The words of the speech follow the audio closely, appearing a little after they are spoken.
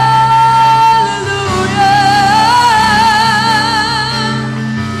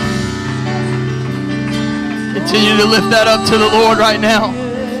to lift that up to the Lord right now.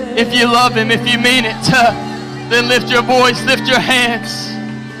 If you love Him, if you mean it, then lift your voice, lift your hands.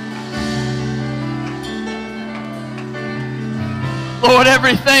 Lord,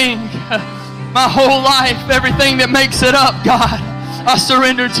 everything, my whole life, everything that makes it up, God, I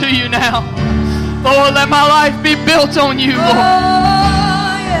surrender to you now. Lord, let my life be built on you, Lord.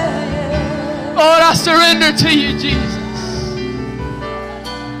 Lord, I surrender to you, Jesus.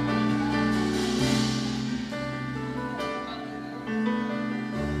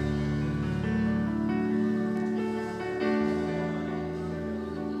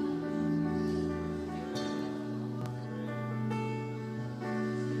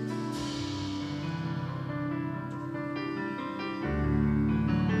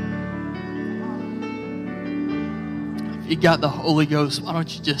 You got the Holy Ghost, why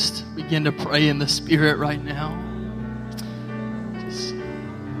don't you just begin to pray in the Spirit right now? Just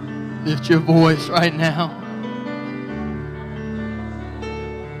lift your voice right now.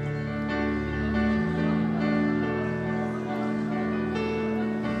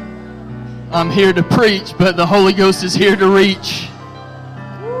 I'm here to preach, but the Holy Ghost is here to reach.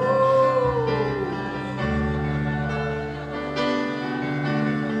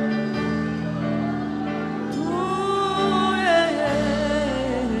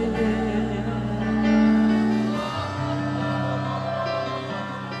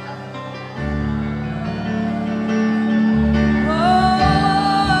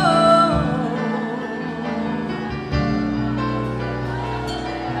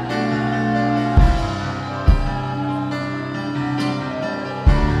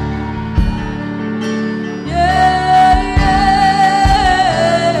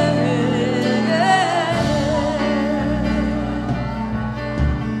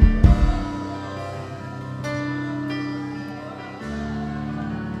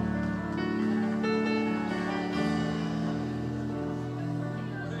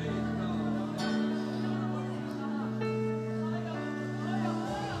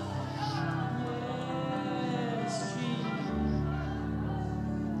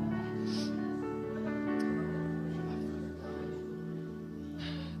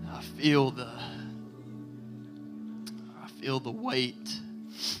 I feel the weight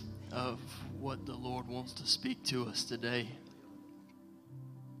of what the Lord wants to speak to us today.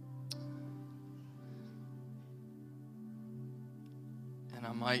 And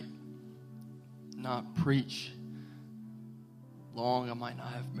I might not preach long. I might not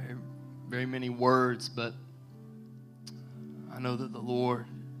have very many words, but I know that the Lord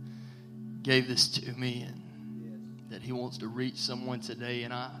gave this to me and that He wants to reach someone today.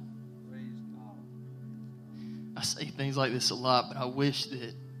 And I say things like this a lot, but I wish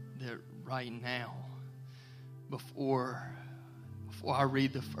that right now, before I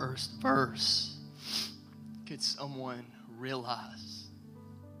read the first verse, could someone realize,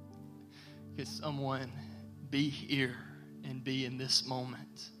 could someone be here and be in this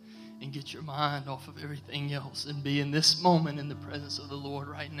moment and get your mind off of everything else and be in this moment in the presence of the Lord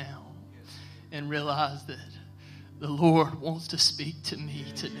right now and realize that the Lord wants to speak to me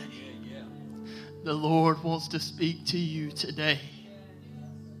today. The Lord wants to speak to you today.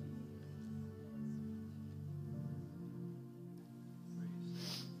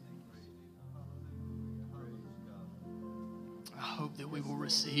 I hope that we will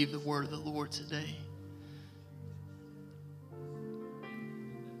receive the word of the Lord today.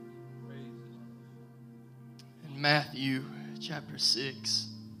 In Matthew chapter 6.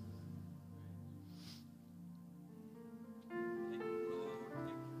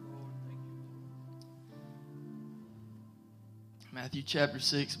 Matthew chapter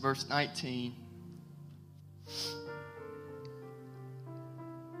 6, verse 19.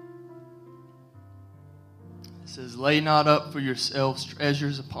 It says, "Lay not up for yourselves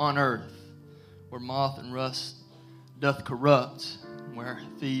treasures upon earth, where moth and rust doth corrupt, and where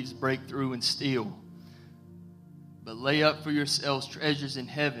thieves break through and steal. But lay up for yourselves treasures in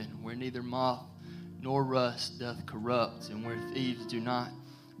heaven, where neither moth nor rust doth corrupt, and where thieves do not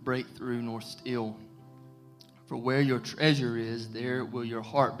break through nor steal. For where your treasure is, there will your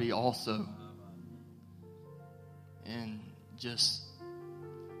heart be also." And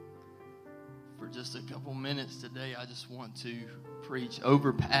for just a couple minutes today, I just want to preach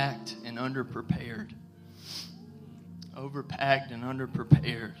overpacked and underprepared. Overpacked and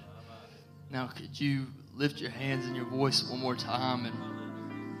underprepared. Now, could you lift your hands and your voice one more time? And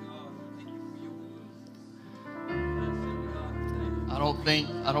I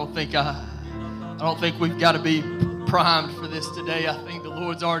don't think we've got to be primed for this today. I think the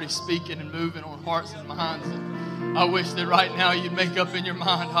Lord's already speaking and moving on hearts and minds. And I wish that right now you'd make up in your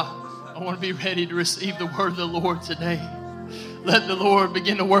mind, I I want to be ready to receive the word of the Lord today. Let the Lord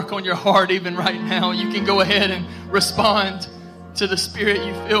begin to work on your heart even right now. You can go ahead and respond to the Spirit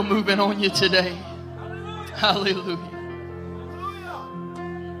you feel moving on you today. Hallelujah.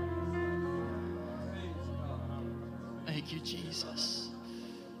 Thank you, Jesus.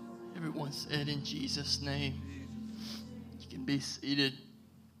 Everyone said in Jesus' name. You can be seated.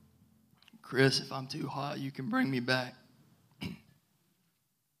 Chris, if I'm too hot, you can bring me back.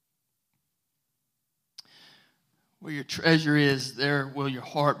 Where your treasure is, there will your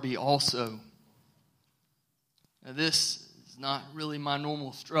heart be also. Now, this is not really my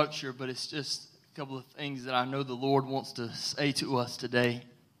normal structure, but it's just a couple of things that I know the Lord wants to say to us today.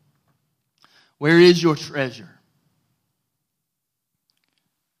 Where is your treasure?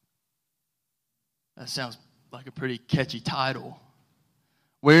 That sounds like a pretty catchy title.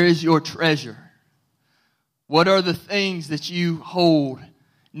 Where is your treasure? What are the things that you hold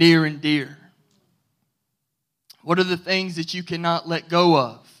near and dear? What are the things that you cannot let go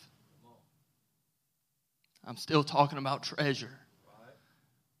of? I'm still talking about treasure.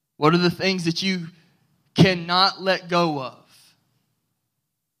 What are the things that you cannot let go of?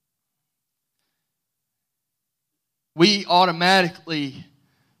 We automatically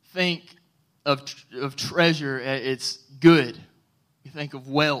think of treasure, it's good. We think of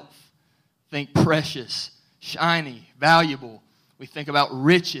wealth, think precious, shiny, valuable. We think about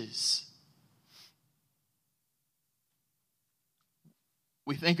riches.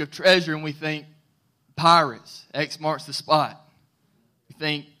 We think of treasure and we think pirates. X marks the spot. We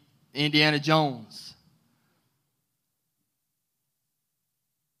think Indiana Jones.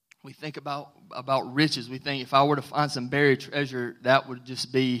 We think about riches. We think if I were to find some buried treasure, that would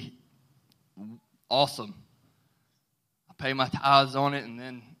just be awesome. I pay my tithes on it and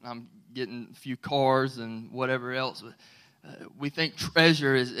then I'm getting a few cars and whatever else. We think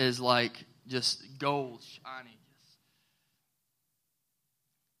treasure is like just gold, shiny.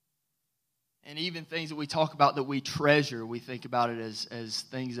 And even things that we talk about that we treasure, we think about it as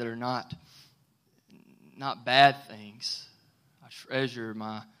things that are not bad things. I treasure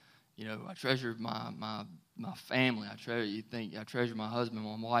my family. I treasure my husband,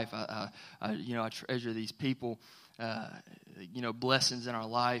 my wife. I treasure these people. Blessings in our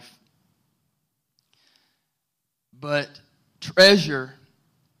life. But treasure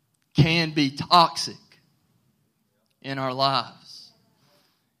can be toxic in our lives.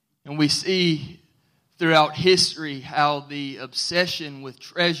 And we see throughout history how the obsession with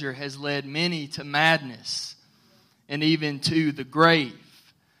treasure has led many to madness and even to the grave.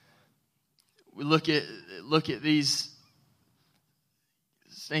 We look at these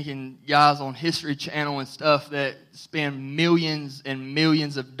stinking guys on History Channel and stuff that spend millions and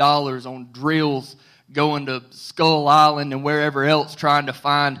millions of dollars on drills going to Skull Island and wherever else trying to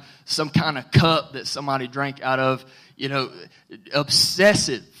find some kind of cup that somebody drank out of.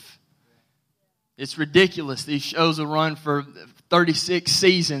 Obsessive. It's ridiculous. These shows will run for 36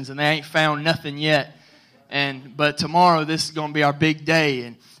 seasons and they ain't found nothing yet. But tomorrow this is going to be our big day,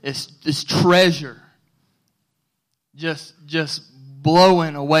 and it's this treasure just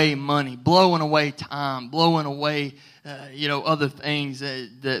blowing away money, blowing away time, blowing away other things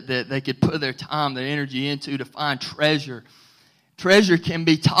that they could put their time, their energy into to find treasure. Treasure can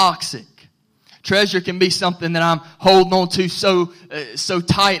be toxic. Treasure can be something that I'm holding on to so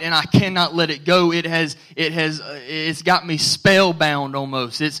tight and I cannot let it go. It's got me spellbound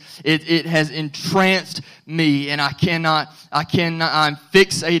almost. It has entranced me and I'm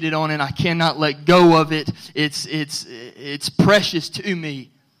fixated on it. I cannot let go of it. It's precious to me.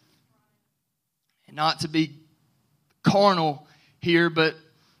 And not to be carnal here, but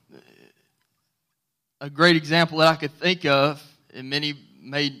a great example that I could think of, and many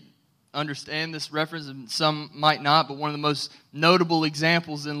may understand this reference and some might not, but one of the most notable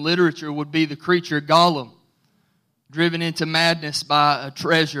examples in literature would be the creature Gollum, driven into madness by a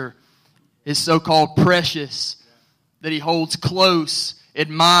treasure, his so-called precious, that he holds close,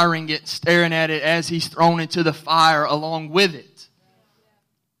 admiring it, staring at it as he's thrown into the fire along with it.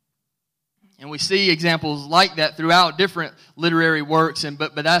 And we see examples like that throughout different literary works,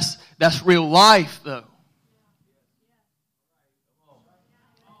 but that's real life though.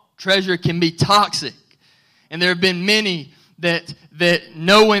 Treasure can be toxic. And there have been many that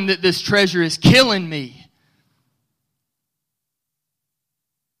knowing that this treasure is killing me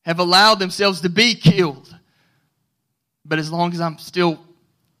have allowed themselves to be killed. But as long as I'm still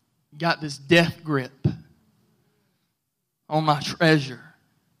got this death grip on my treasure.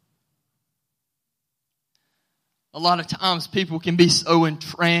 A lot of times people can be so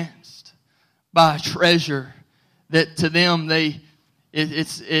entranced by a treasure that to them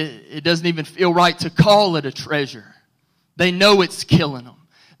It doesn't even feel right to call it a treasure. They know it's killing them.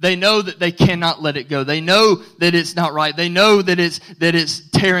 They know that they cannot let it go. They know that it's not right. They know that it's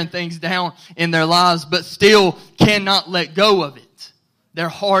tearing things down in their lives, but still cannot let go of it. Their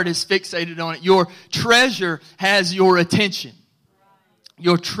heart is fixated on it. Your treasure has your attention.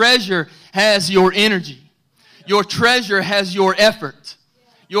 Your treasure has your energy. Your treasure has your effort.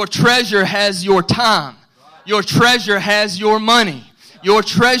 Your treasure has your time. Your treasure has your money. Your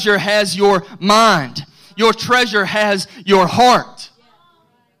treasure has your mind. Your treasure has your heart.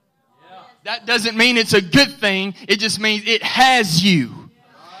 That doesn't mean it's a good thing. It just means it has you.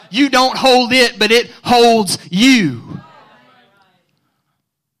 You don't hold it, but it holds you.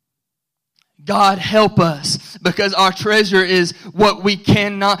 God help us, because our treasure is what we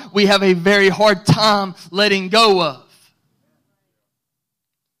have a very hard time letting go of.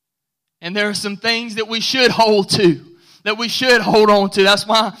 And there are some things that we should hold to, that we should hold on to. That's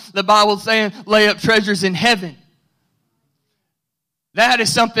why the Bible's saying, lay up treasures in heaven. That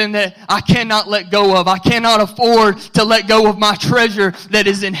is something that I cannot let go of. I cannot afford to let go of my treasure that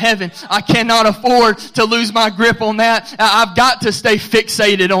is in heaven. I cannot afford to lose my grip on that. I've got to stay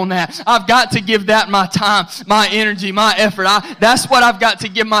fixated on that. I've got to give that my time, my energy, my effort. That's what I've got to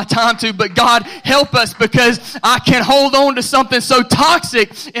give my time to. But God, help us, because I can hold on to something so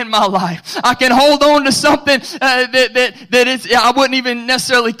toxic in my life. I can hold on to something that is, I wouldn't even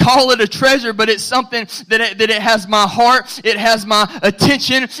necessarily call it a treasure, but it's something that it has my heart. It has my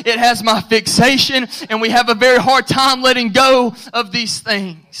attention, it has my fixation, and we have a very hard time letting go of these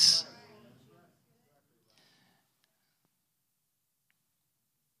things.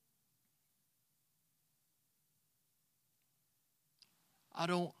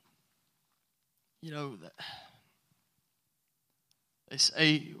 They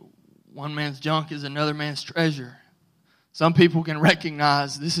say one man's junk is another man's treasure. Some people can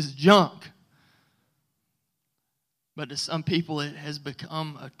recognize this is junk. But to some people it has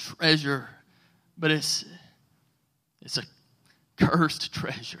become a treasure. But it's a cursed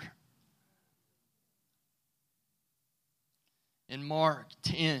treasure. In Mark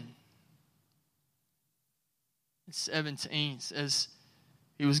 10:17 says,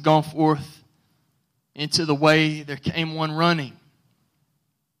 he was gone forth into the way. There came one running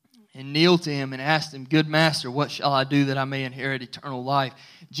and kneeled to him and asked him, Good master, what shall I do that I may inherit eternal life?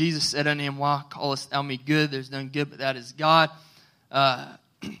 Jesus said unto him, Why callest thou me good? There's none good but that is God. Thou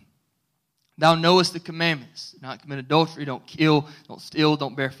knowest the commandments. Not commit adultery, don't kill, don't steal,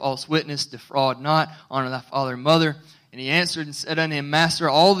 don't bear false witness, defraud not, honor thy father and mother. And he answered and said unto him, Master,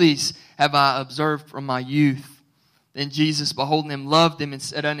 all these have I observed from my youth. Then Jesus, beholding him, loved him and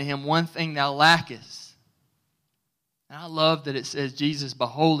said unto him, One thing thou lackest. And I love that it says Jesus,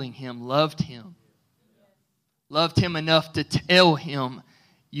 beholding him, loved him. Loved him enough to tell him,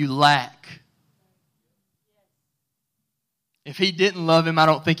 you lack. If he didn't love him, I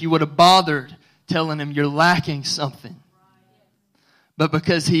don't think he would have bothered telling him you're lacking something. But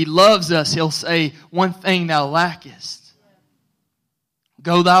because he loves us, he'll say, one thing thou lackest.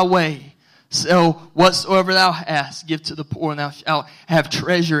 Go thy way, sell whatsoever thou hast, give to the poor, and thou shalt have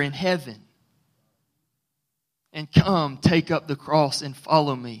treasure in heaven. And come, take up the cross and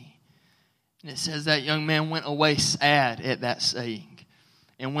follow me. And it says that young man went away sad at that saying,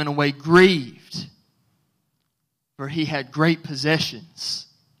 and went away grieved, for he had great possessions.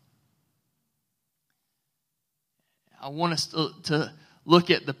 I want us to look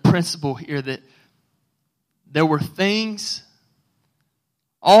at the principle here that there were things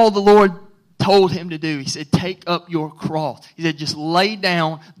all the Lord told him to do. He said, take up your cross. He said, just lay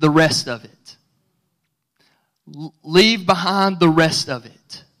down the rest of it. Leave behind the rest of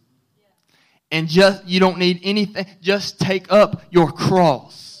it. And you don't need anything. Just take up your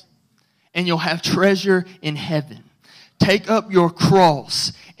cross and you'll have treasure in heaven. Take up your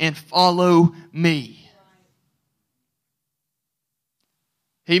cross and follow me.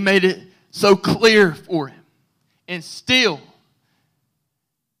 He made it so clear for him. And still,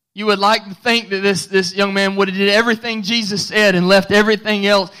 you would like to think that this young man would have did everything Jesus said and left everything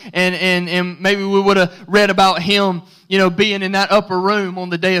else. And maybe we would have read about him, being in that upper room on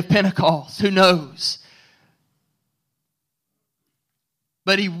the day of Pentecost. Who knows?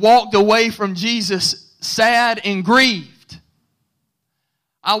 But he walked away from Jesus sad and grieved.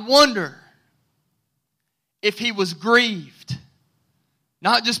 I wonder if he was grieved.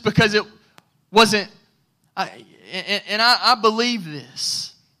 Not just because it wasn't... I believe this.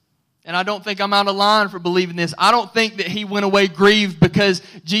 And I don't think I'm out of line for believing this. I don't think that he went away grieved because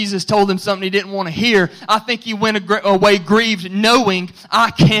Jesus told him something he didn't want to hear. I think he went away grieved knowing I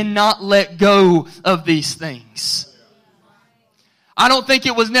cannot let go of these things. I don't think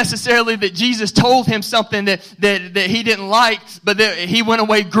it was necessarily that Jesus told him something that he didn't like, but that he went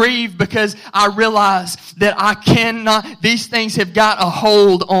away grieved because I realized that I cannot, these things have got a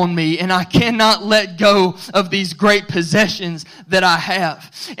hold on me and I cannot let go of these great possessions that I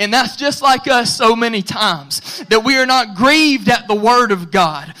have. And that's just like us so many times, that we are not grieved at the Word of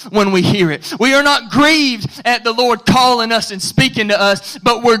God when we hear it. We are not grieved at the Lord calling us and speaking to us,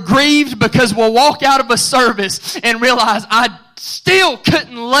 but we're grieved because we'll walk out of a service and realize I still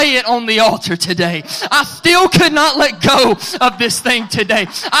couldn't lay it on the altar today. I still could not let go of this thing today.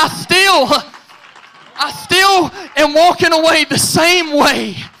 I still am walking away the same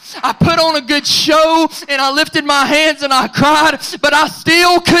way. I put on a good show and I lifted my hands and I cried, but I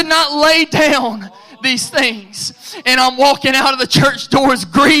still could not lay down these things. And I'm walking out of the church doors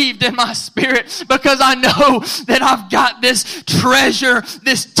grieved in my spirit because I know that I've got this treasure,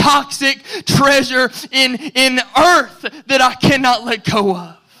 this toxic treasure in earth that I cannot let go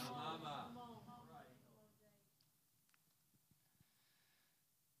of.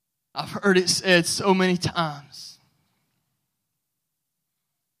 I've heard it said so many times.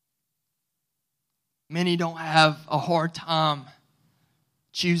 Many don't have a hard time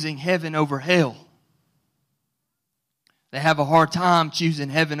choosing heaven over hell. They have a hard time choosing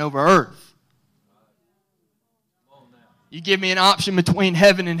heaven over earth. You give me an option between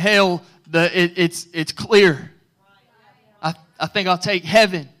heaven and hell, it's clear. I think I'll take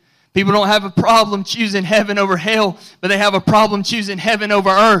heaven. People don't have a problem choosing heaven over hell, but they have a problem choosing heaven over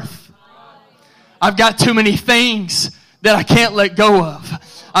earth. I've got too many things that I can't let go of.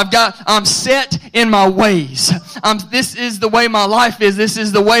 I'm set in my ways. This is the way my life is. This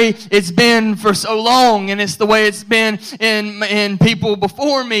is the way it's been for so long, and it's the way it's been in people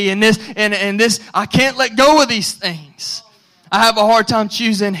before me. And this, I can't let go of these things. I have a hard time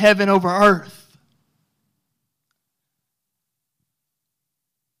choosing heaven over earth.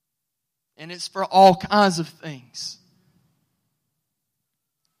 And it's for all kinds of things.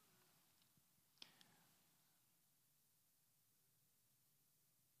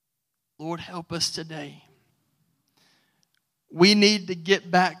 Lord, help us today. We need to get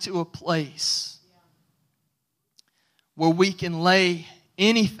back to a place where we can lay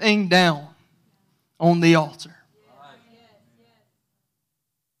anything down on the altar.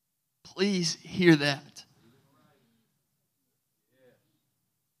 Please hear that.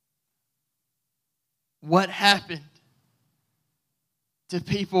 What happened to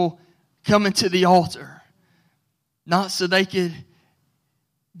people coming to the altar? Not so they could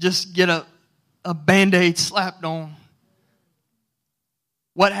just get a Band-Aid slapped on.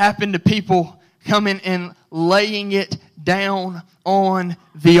 What happened to people coming and laying it down on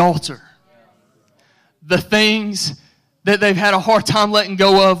the altar? The things that they've had a hard time letting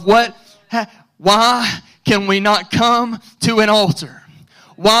go of. Why can we not come to an altar?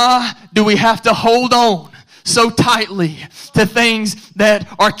 Why do we have to hold on so tightly to things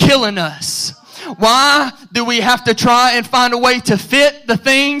that are killing us? Why do we have to try and find a way to fit the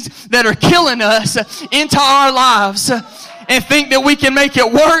things that are killing us into our lives and think that we can make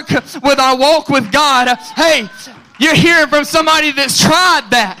it work with our walk with God? Hey, you're hearing from somebody that's tried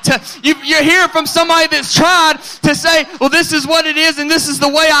that. You're hearing from somebody that's tried to say, well, this is what it is and this is the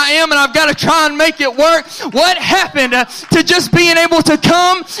way I am and I've got to try and make it work. What happened to just being able to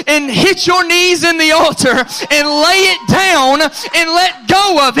come and hit your knees in the altar and lay it down and let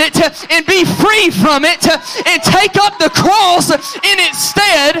go of it and be free from it and take up the cross in its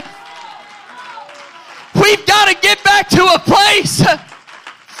stead? We've got to get back to a place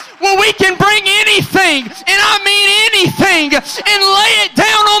where we can bring anything, and I mean anything, and lay it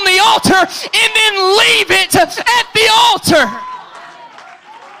down on the altar and then leave it at the altar.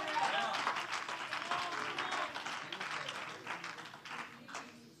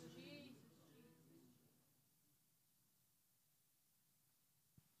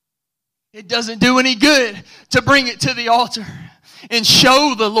 It doesn't do any good to bring it to the altar and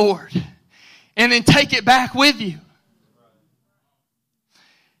show the Lord and then take it back with you.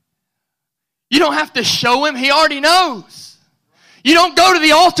 You don't have to show Him. He already knows. You don't go to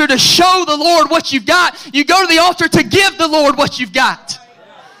the altar to show the Lord what you've got. You go to the altar to give the Lord what you've got.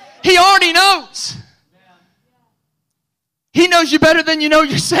 He already knows. He knows you better than you know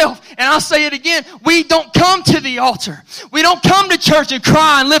yourself. And I'll say it again. We don't come to the altar. We don't come to church and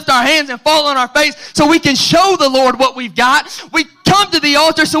cry and lift our hands and fall on our face so we can show the Lord what we've got. We come to the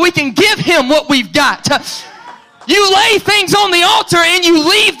altar so we can give Him what we've got. You lay things on the altar and you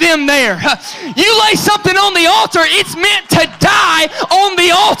leave them there. You lay something on the altar, it's meant to die on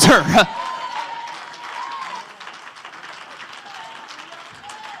the altar.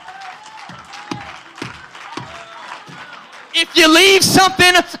 If you leave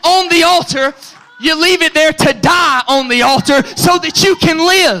something on the altar, you leave it there to die on the altar so that you can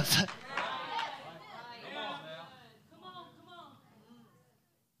live.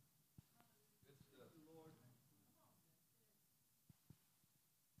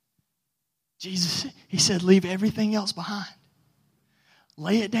 Jesus, he said, leave everything else behind.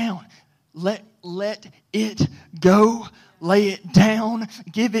 Lay it down. Let it go. Lay it down.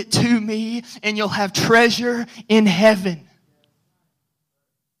 Give it to me, and you'll have treasure in heaven.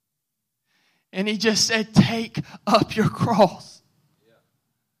 And he just said, take up your cross.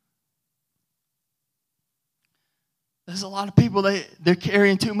 There's a lot of people, they're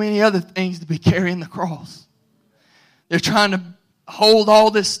carrying too many other things to be carrying the cross. They're trying to hold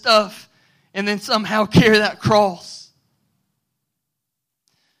all this stuff and then somehow carry that cross.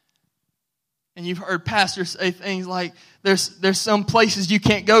 And you've heard pastors say things like, there's some places you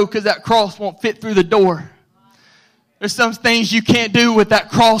can't go because that cross won't fit through the door. There's some things you can't do with that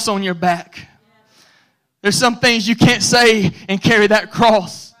cross on your back. There's some things you can't say and carry that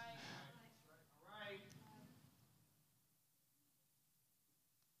cross.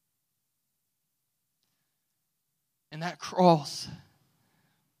 And that cross,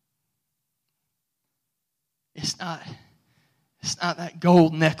 it's not that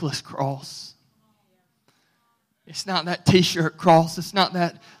gold necklace cross. It's not that t-shirt cross. It's not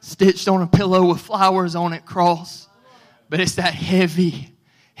that stitched on a pillow with flowers on it cross. But it's that heavy,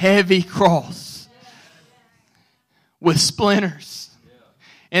 heavy cross with splinters.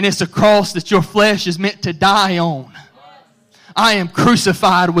 And it's a cross that your flesh is meant to die on. I am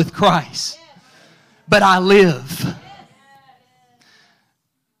crucified with Christ, but I live.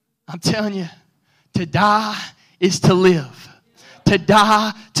 I'm telling you, to die is to live. To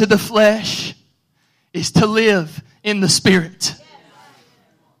die to the flesh is to live in the Spirit.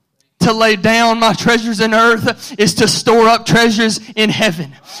 To lay down my treasures in earth is to store up treasures in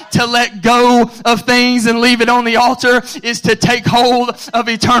heaven. To let go of things and leave it on the altar is to take hold of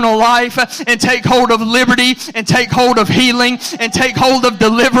eternal life and take hold of liberty and take hold of healing and take hold of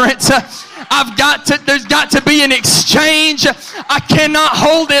deliverance. There's got to be an exchange. I cannot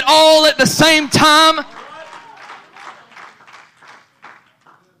hold it all at the same time.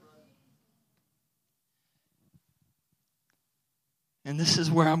 And this is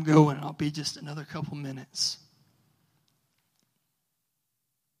where I'm going. I'll be just another couple minutes.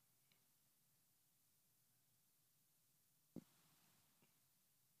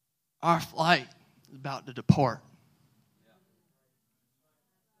 Our flight is about to depart.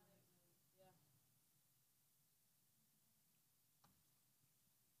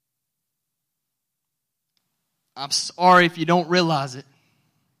 I'm sorry if you don't realize it.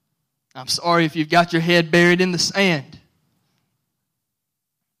 I'm sorry if you've got your head buried in the sand.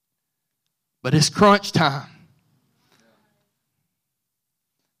 But it's crunch time.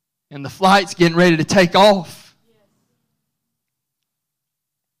 And the flight's getting ready to take off.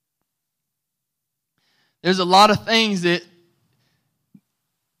 There's a lot of things that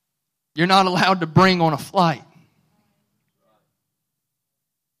you're not allowed to bring on a flight.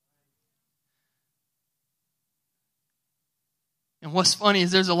 And what's funny is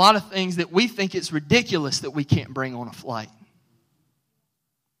there's a lot of things that we think it's ridiculous that we can't bring on a flight.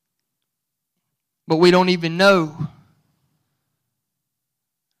 But we don't even know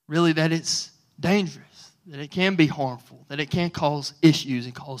really that it's dangerous, that it can be harmful, that it can cause issues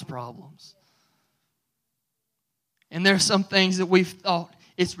and cause problems. And there are some things that we've thought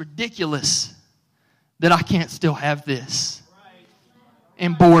it's ridiculous that I can't still have this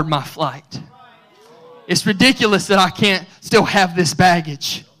and board my flight. It's ridiculous that I can't still have this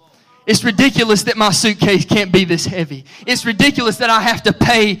baggage. It's ridiculous that my suitcase can't be this heavy. It's ridiculous that I have to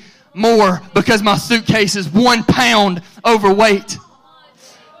pay more because my suitcase is 1 pound overweight.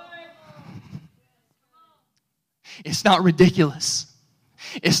 It's not ridiculous.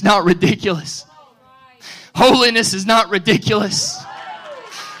 It's not ridiculous. Holiness is not ridiculous.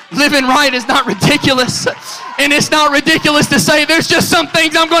 Living right is not ridiculous. And it's not ridiculous to say there's just some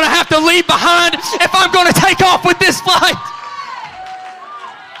things I'm going to have to leave behind if I'm going to take off with this flight.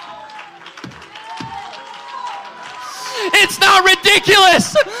 It's not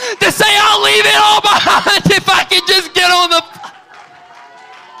ridiculous to say I'll leave it all behind if I can just get on the...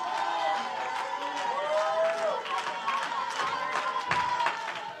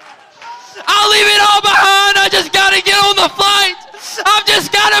 I'll leave it all behind. I just got to get on the flight. I've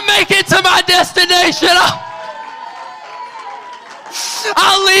just got to make it to my destination.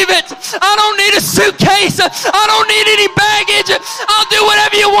 I'll leave it. I don't need a suitcase. I don't need any baggage. I'll do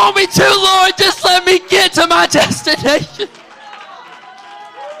whatever you want me to, Lord. Just let me get to my destination.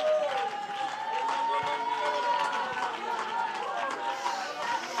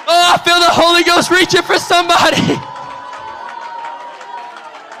 feel the Holy Ghost reaching for somebody.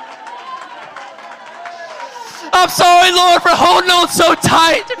 I'm sorry, Lord, for holding on so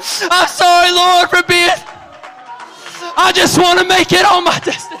tight. I'm sorry, Lord, for being... I just want to make it on my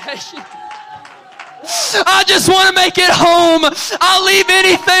destination. I just want to make it home. I'll leave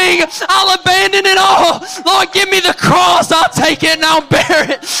anything. I'll abandon it all. Lord, give me the cross. I'll take it and I'll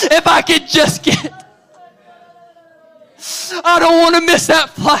bear it if I could just get it. I don't want to miss that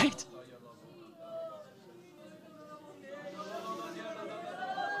flight.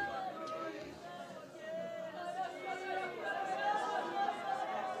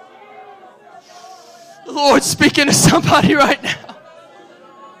 The Lord's speaking to somebody right now.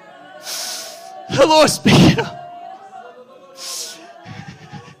 The Lord's speaking.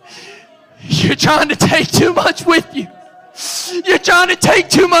 You're trying to take too much with you. You're trying to take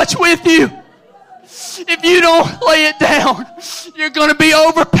too much with you. If you don't lay it down, you're going to be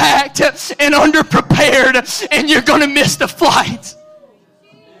overpacked and underprepared, and you're going to miss the flight.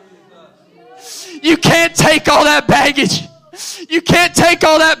 You can't take all that baggage. You can't take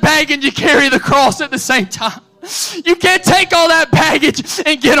all that baggage and you carry the cross at the same time. You can't take all that baggage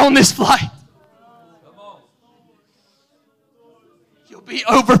and get on this flight. You'll be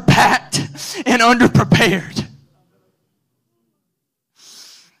overpacked and underprepared.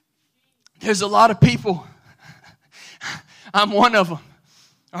 There's a lot of people. I'm one of them.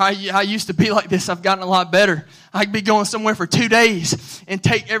 I used to be like this. I've gotten a lot better. I could be going somewhere for 2 days and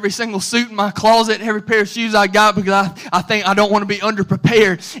take every single suit in my closet, every pair of shoes I got, because I think I don't want to be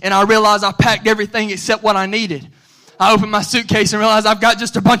underprepared. And I realized I packed everything except what I needed. I opened my suitcase and realized I've got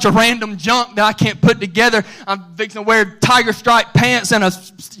just a bunch of random junk that I can't put together. I'm fixing to wear tiger stripe pants and a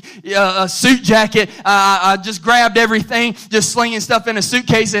suit jacket. I just grabbed everything, just slinging stuff in a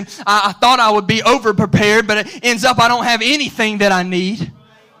suitcase, and I thought I would be over-prepared, but it ends up I don't have anything that I need.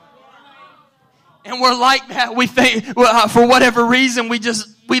 And we're like that. We think, for whatever reason,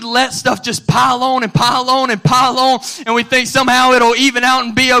 we let stuff just pile on and pile on and pile on, and we think somehow it'll even out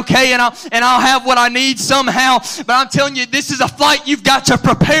and be okay, and I'll have what I need somehow. But I'm telling you, this is a flight you've got to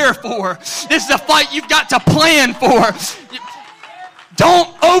prepare for. This is a flight you've got to plan for.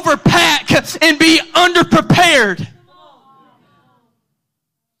 Don't overpack and be underprepared.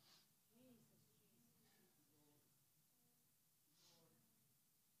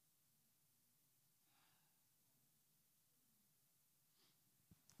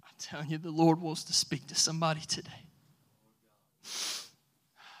 I'm telling you, the Lord wants to speak to somebody today.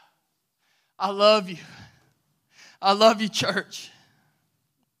 I love you. I love you, church.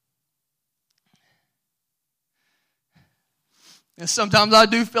 And sometimes I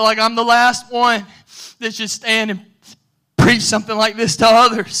do feel like I'm the last one that should stand and preach something like this to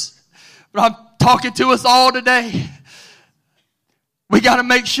others. But I'm talking to us all today. We got to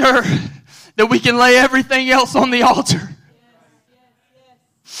make sure that we can lay everything else on the altar.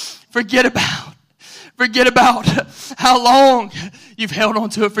 Forget about how long you've held on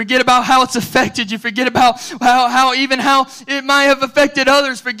to it. Forget about how it's affected you. Forget about how it might have affected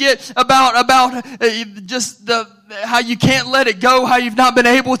others. Forget about just how you can't let it go, how you've not been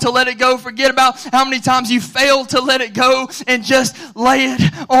able to let it go. Forget about how many times you failed to let it go, and just lay it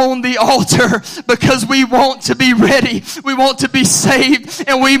on the altar, because we want to be ready. We want to be saved.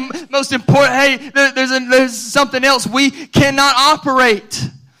 And most important, there's something else. We cannot operate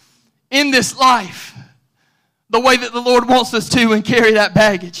in this life the way that the Lord wants us to and carry that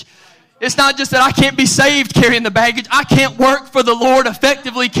baggage. It's not just that I can't be saved carrying the baggage. I can't work for the Lord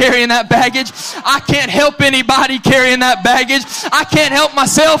effectively carrying that baggage. I can't help anybody carrying that baggage. I can't help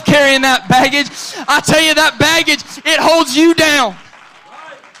myself carrying that baggage. I tell you, that baggage, it holds you down.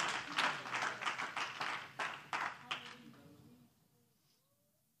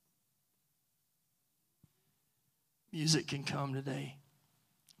 Music can come today.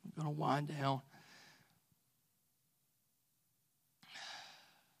 I'm going to wind down.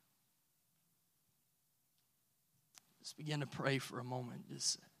 Just begin to pray for a moment.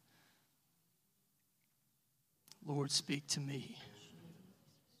 Just, Lord, speak to me.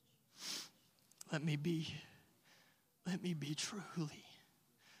 Let me be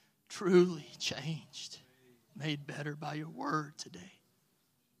truly changed, made better by your word today.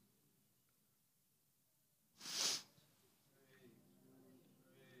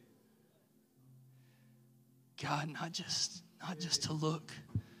 God, not just to look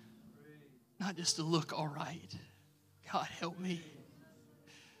all right. God, help me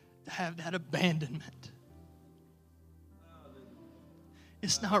to have that abandonment.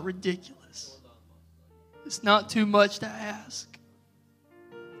 It's not ridiculous. It's not too much to ask.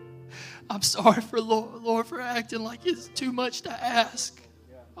 I'm sorry for Lord for acting like it's too much to ask.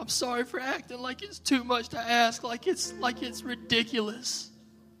 I'm sorry for acting like it's too much to ask, like it's ridiculous.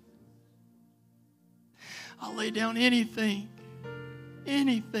 I'll lay down anything.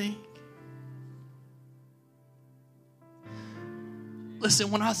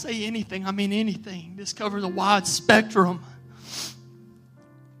 Listen, when I say anything, I mean anything. This covers a wide spectrum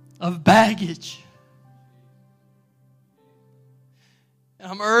of baggage.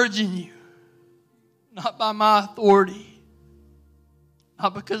 And I'm urging you, not by my authority,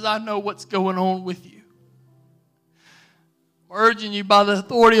 not because I know what's going on with you. I'm urging you by the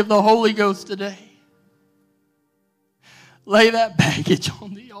authority of the Holy Ghost today. Lay that baggage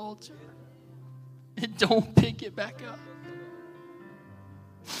on the altar and don't pick it back up.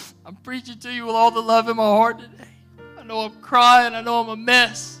 I'm preaching to you with all the love in my heart today. I know I'm crying. I know I'm a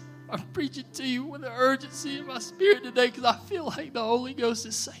mess. I'm preaching to you with an urgency in my spirit today because I feel like the Holy Ghost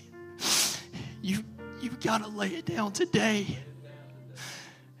is saying, you've got to lay it down today.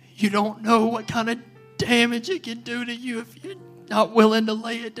 You don't know what kind of damage it can do to you if you're not willing to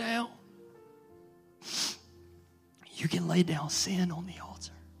lay it down. You can lay down sin on the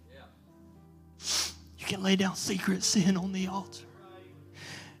altar. You can lay down secret sin on the altar.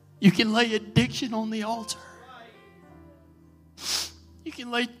 You can lay addiction on the altar. You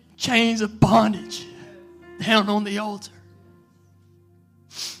can lay chains of bondage down on the altar.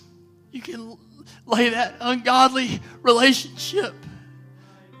 You can lay that ungodly relationship.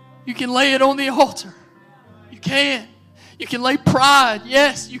 You can lay it on the altar. You can. You can lay pride.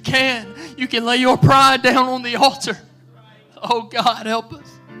 Yes, you can. You can lay your pride down on the altar. Oh, God, help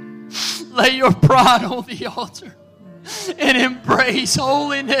us. Lay your pride on the altar and embrace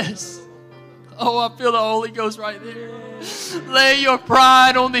holiness. Oh, I feel the Holy Ghost right there. Lay your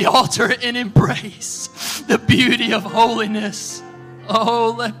pride on the altar and embrace the beauty of holiness.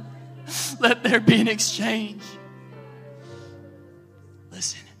 Oh, let there be an exchange.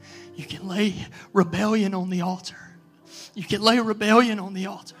 Listen, you can lay rebellion on the altar. You can lay rebellion on the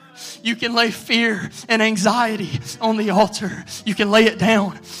altar. You can lay fear and anxiety on the altar. You can lay it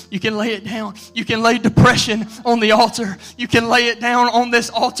down. You can lay it down. You can lay depression on the altar. You can lay it down on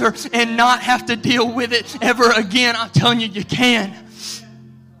this altar and not have to deal with it ever again. I'm telling you, you can.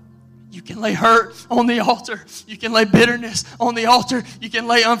 You can lay hurt on the altar. You can lay bitterness on the altar. You can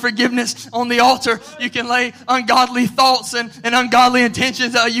lay unforgiveness on the altar. You can lay ungodly thoughts and ungodly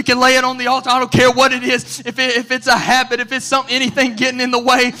intentions. You can lay it on the altar. I don't care what it is. If it's a habit, if it's anything getting in the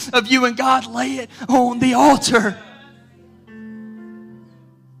way of you and God, lay it on the altar.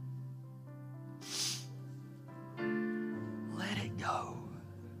 Let it go.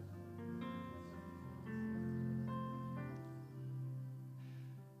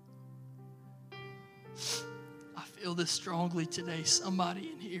 I feel this strongly today.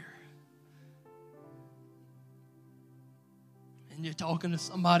 Somebody in here, and you're talking to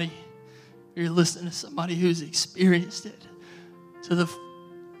somebody, you're listening to somebody who's experienced it to the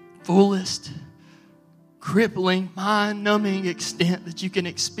fullest, crippling, mind-numbing extent that you can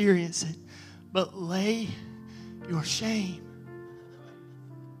experience it. But lay your shame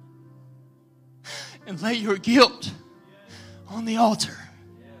and lay your guilt on the altar.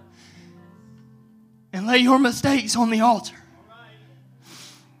 And lay your mistakes on the altar.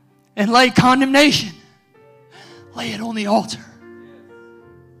 And lay condemnation. Lay it on the altar.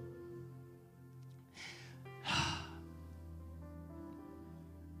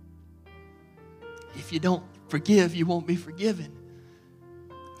 If you don't forgive, you won't be forgiven.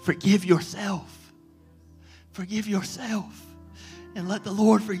 Forgive yourself. Forgive yourself. And let the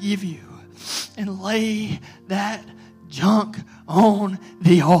Lord forgive you. And lay that junk on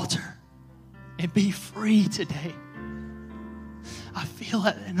the altar. And be free today. I feel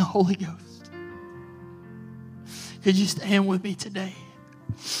that in the Holy Ghost. Could you stand with me today?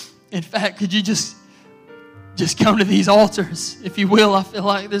 In fact, could you just come to these altars, if you will? I feel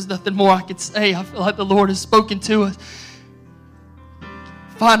like there's nothing more I could say. I feel like the Lord has spoken to us.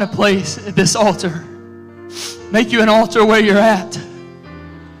 Find a place at this altar. Make you an altar where you're at.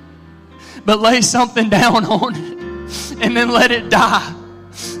 But lay something down on it. And then let it die.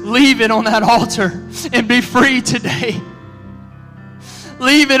 Leave it on that altar and be free today.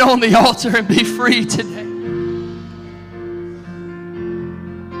 Leave it on the altar and be free today.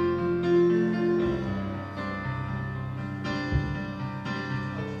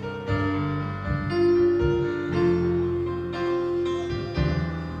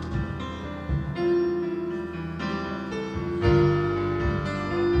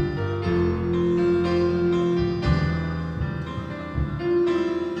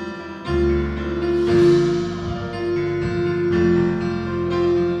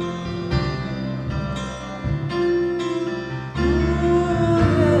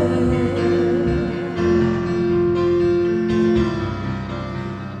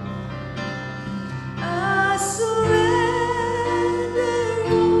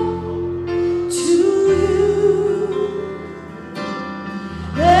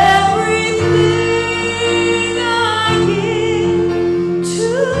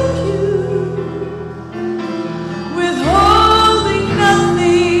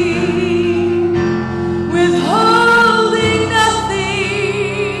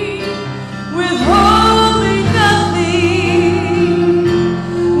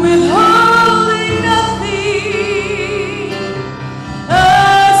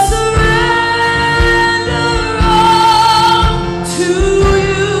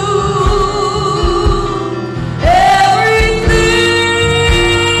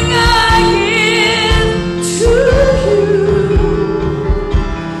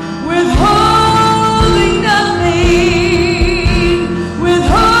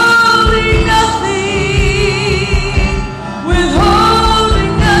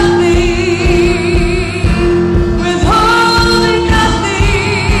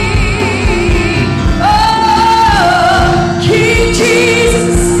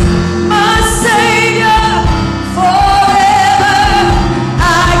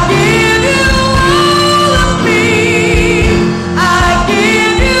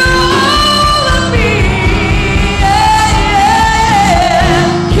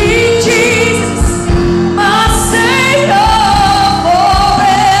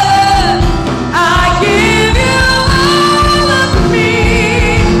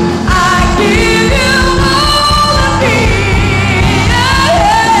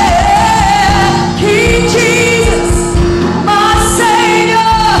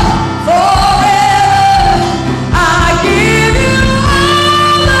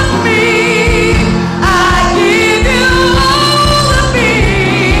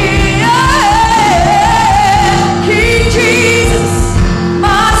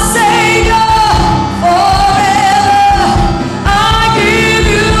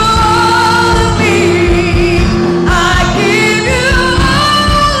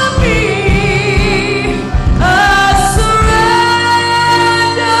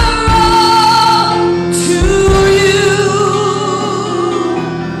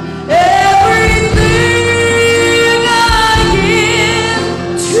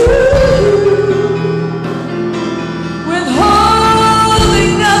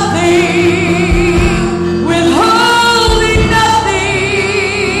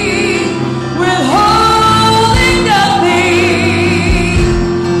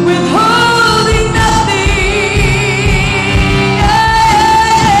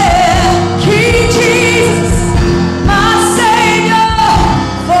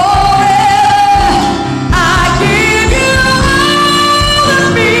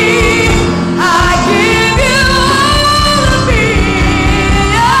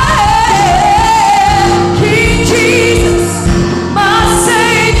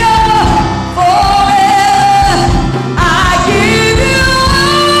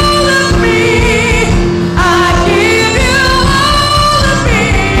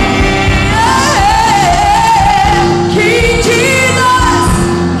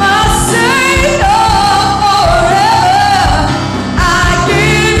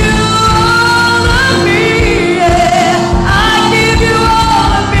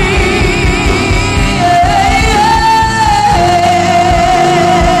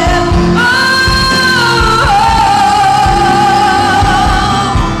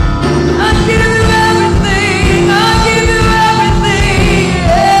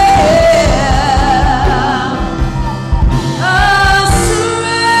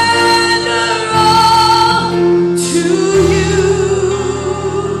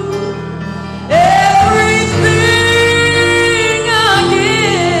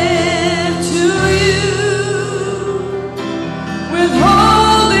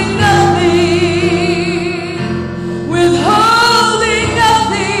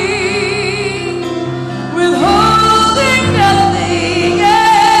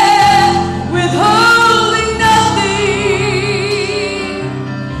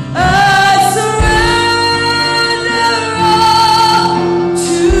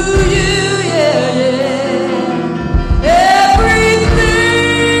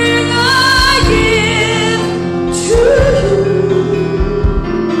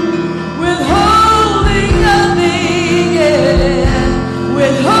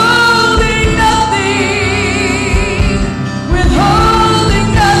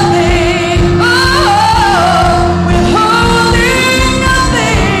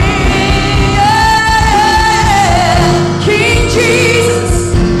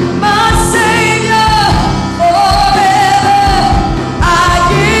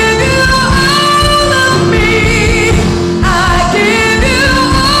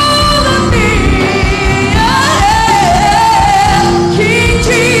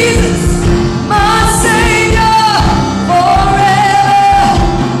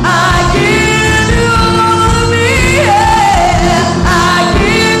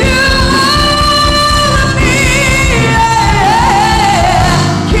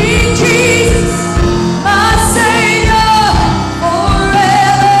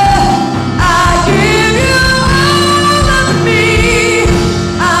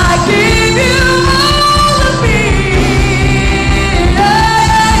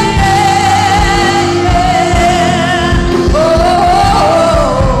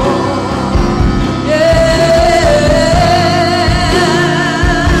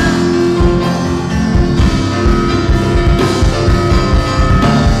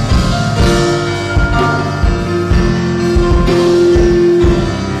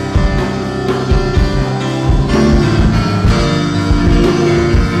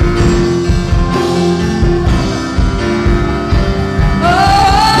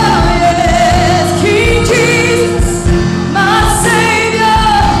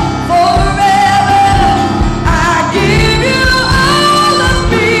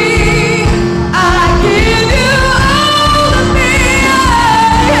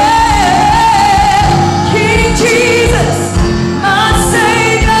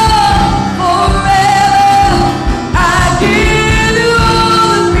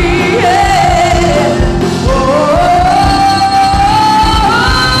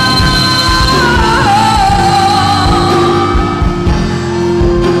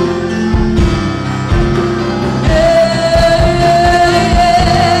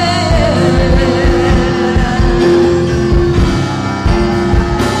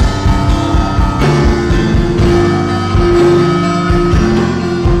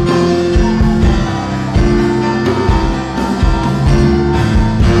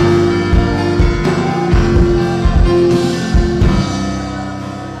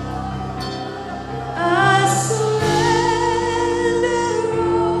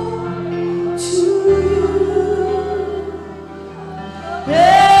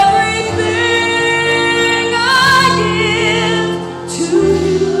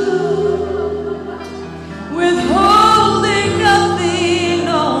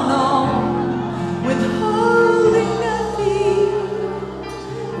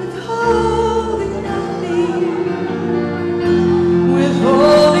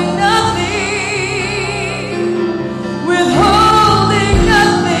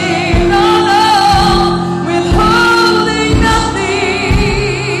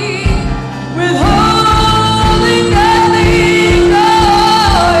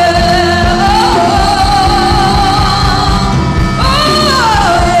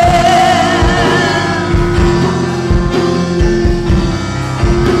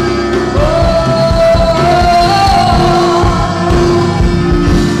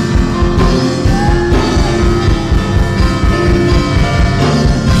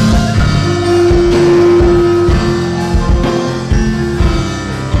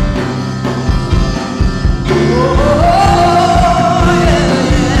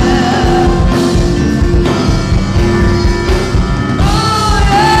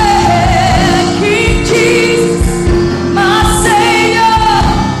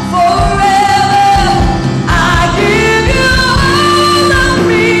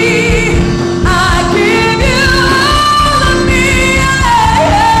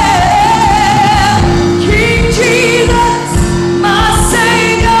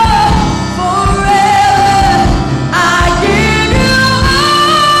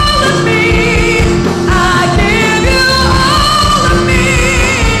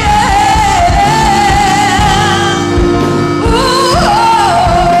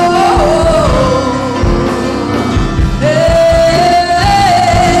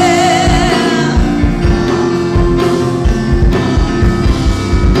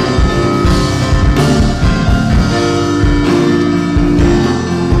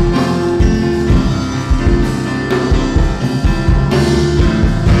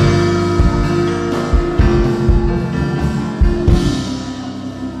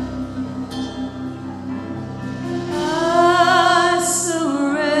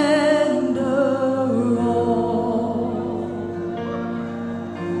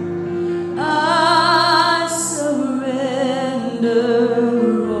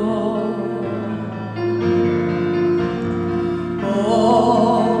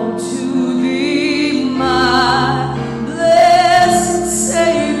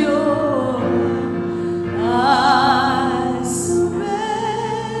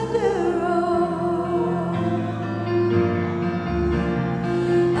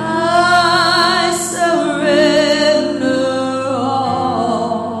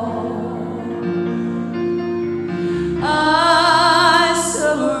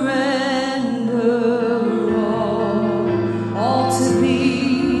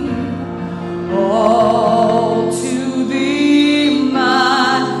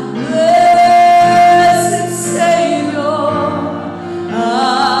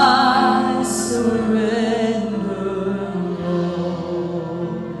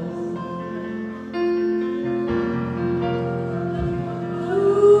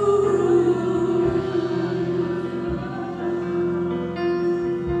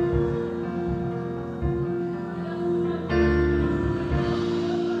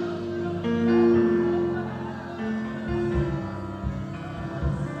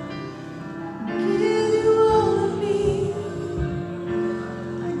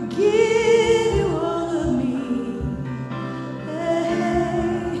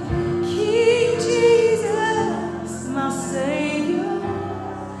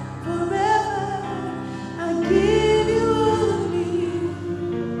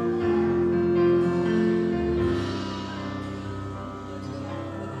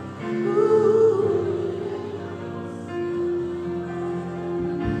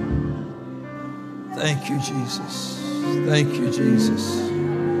 Thank you, Jesus. Thank you, Jesus.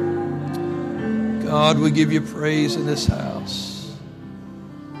 God, we give you praise in this house.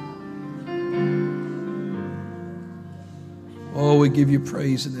 Oh, we give you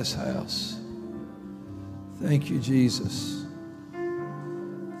praise in this house. Thank you, Jesus.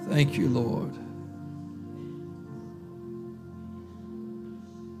 Thank you, Lord.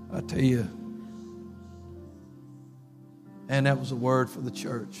 I tell you, and that was a word for the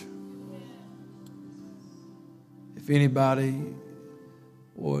church. If anybody,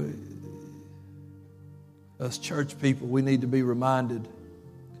 or us church people, we need to be reminded,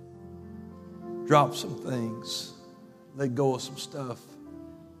 drop some things, let go of some stuff.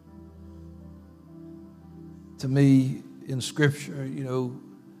 To me, in Scripture, you know,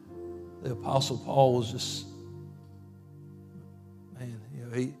 the Apostle Paul was just, man, you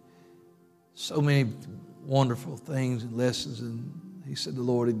know, so many wonderful things and lessons, and he said the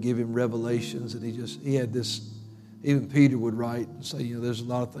Lord had given him revelations, and he had this. Even Peter would write and say, you know, there's a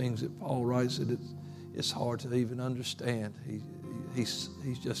lot of things that Paul writes that it's hard to even understand. He's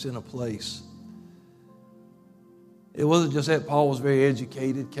just in a place. It wasn't just that Paul was very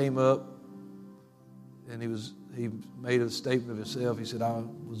educated, came up, and he made a statement of himself. He said, I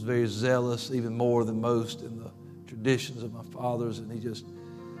was very zealous, even more than most, in the traditions of my fathers, and he just,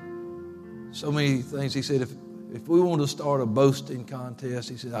 so many things. He said, if we want to start a boasting contest,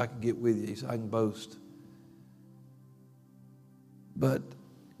 he said, I can get with you. He said, I can boast. But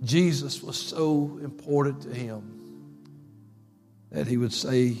Jesus was so important to him that he would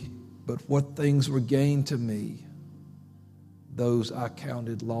say, but what things were gained to me, those I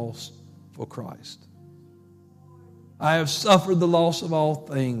counted loss for Christ. I have suffered the loss of all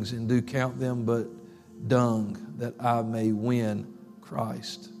things and do count them but dung, that I may win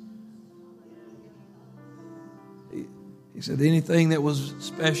Christ. He said, anything that was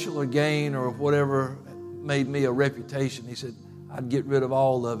special or gain or whatever made me a reputation, he said, I'd get rid of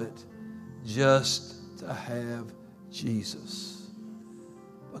all of it just to have Jesus.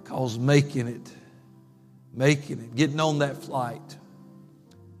 Because making it, getting on that flight,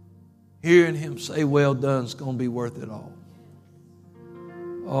 hearing him say, well done, is going to be worth it all.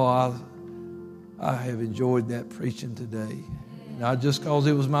 Oh, I have enjoyed that preaching today. Not just because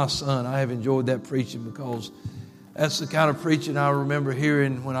it was my son. I have enjoyed that preaching because that's the kind of preaching I remember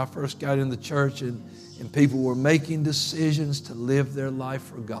hearing when I first got in the church and people were making decisions to live their life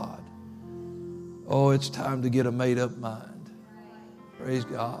for God. Oh, it's time to get a made-up mind. Praise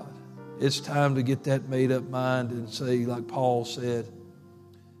God. It's time to get that made-up mind and say, like Paul said,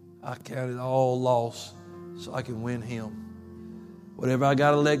 I count it all loss so I can win him. Whatever I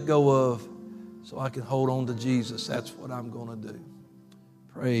got to let go of so I can hold on to Jesus, that's what I'm going to do.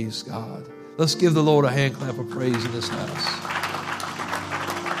 Praise God. Let's give the Lord a hand clap of praise in this house.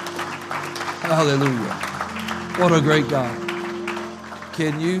 Hallelujah. What a great God.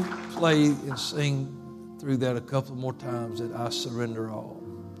 Can you play and sing through that a couple more times, that I surrender all?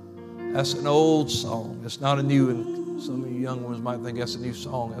 That's an old song. It's not a new one. Some of you young ones might think that's a new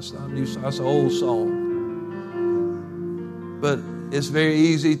song. That's not a new song. That's an old song. But it's very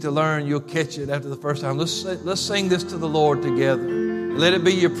easy to learn. You'll catch it after the first time. Let's sing this to the Lord together. Let it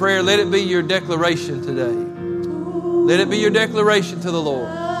be your prayer. Let it be your declaration today. Let it be your declaration to the Lord.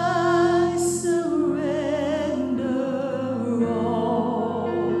 I surrender all.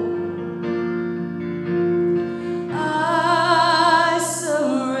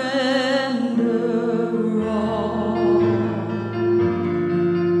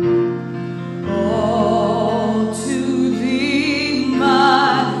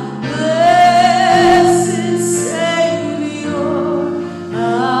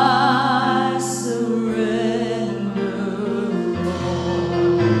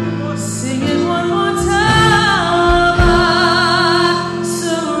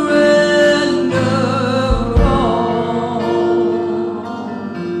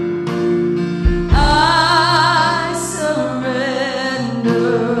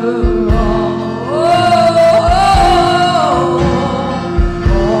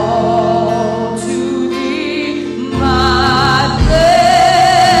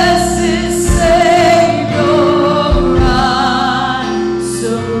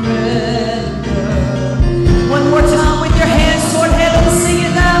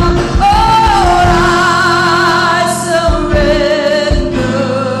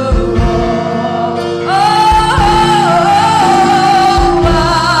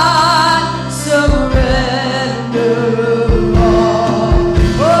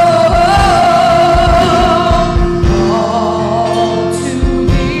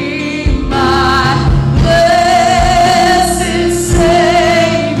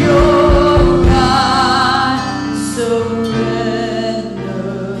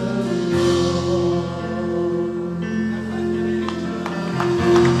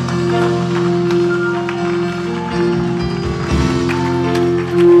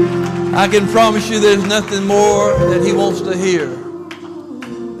 I can promise you there's nothing more that He wants to hear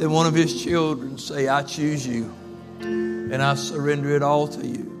than one of His children say, I choose you and I surrender it all to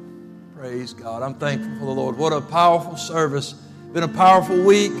you. Praise God. I'm thankful for the Lord. What a powerful service. Been a powerful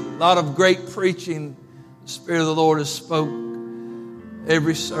week. A lot of great preaching. The Spirit of the Lord has spoke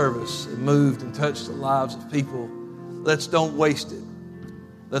every service and moved and touched the lives of people. Let's don't waste it.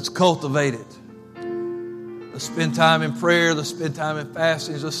 Let's cultivate it. Let's spend time in prayer. Let's spend time in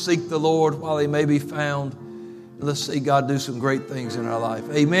fasting. Let's seek the Lord while He may be found. And let's see God do some great things in our life.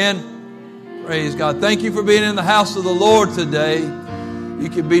 Amen. Praise God. Thank you for being in the house of the Lord today. You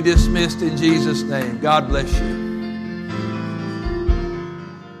can be dismissed in Jesus' name. God bless you.